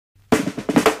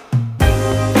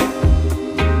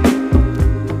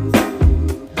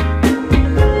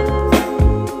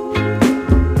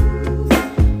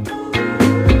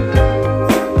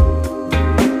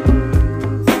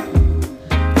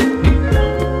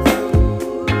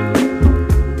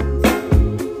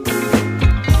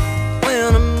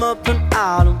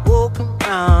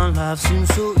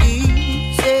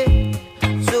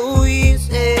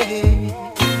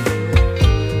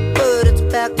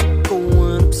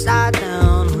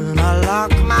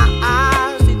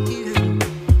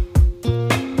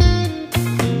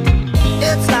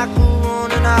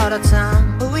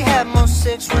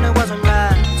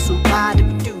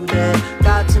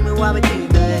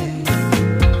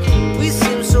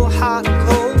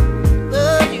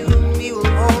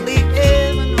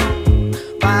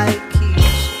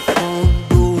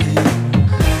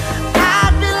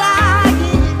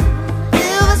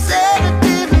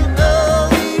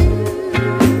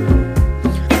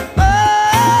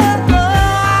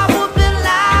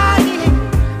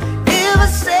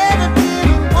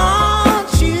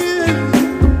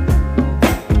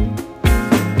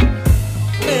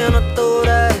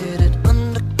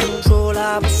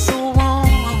I was so wrong.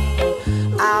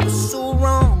 I was so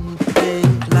wrong to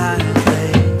think like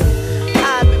that.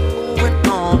 I've been moving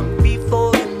on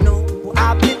before you know.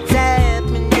 I've been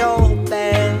tapping your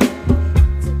back.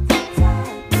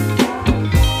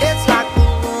 It's like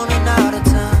we're running out of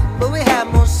time, but we had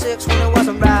more sex when it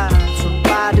wasn't right. So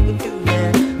why did we do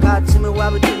that? God, tell me why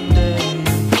we do that.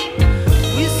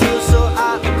 We feel so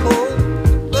out and cold,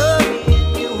 but me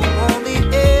and you only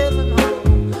ever know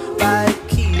why it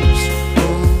keeps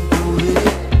going.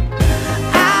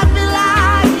 I'd be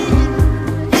lying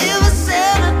if I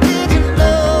said I didn't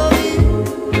love you.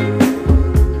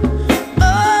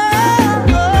 Oh,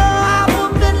 I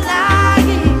would be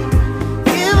lying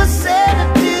if I said I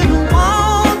didn't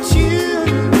want you.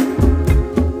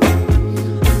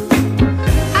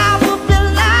 I would be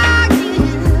lying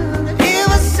if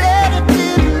I said I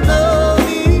didn't love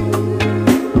you.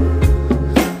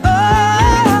 Oh,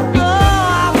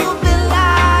 I would be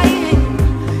lying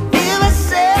if I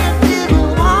said I didn't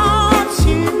want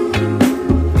you.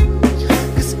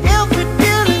 'Cause if we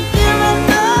didn't give it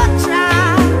a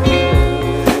try,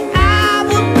 I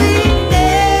would be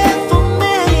there for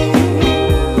me.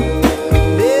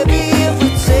 Maybe if we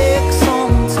take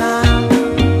some time,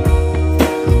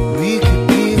 we could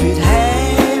give it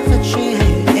half a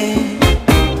chance.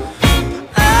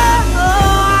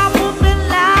 Oh, I would be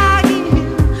lying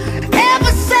if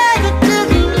I said I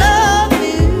didn't love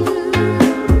you.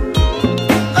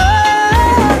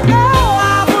 Oh,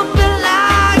 I would be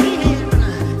lying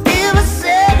if I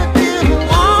said I didn't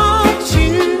want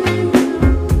you.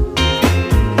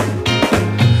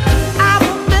 I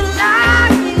would be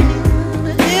lying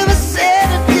if I said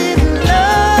I didn't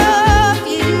love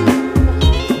you.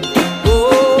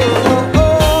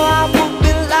 Oh, I would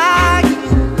be lying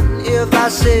if I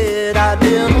said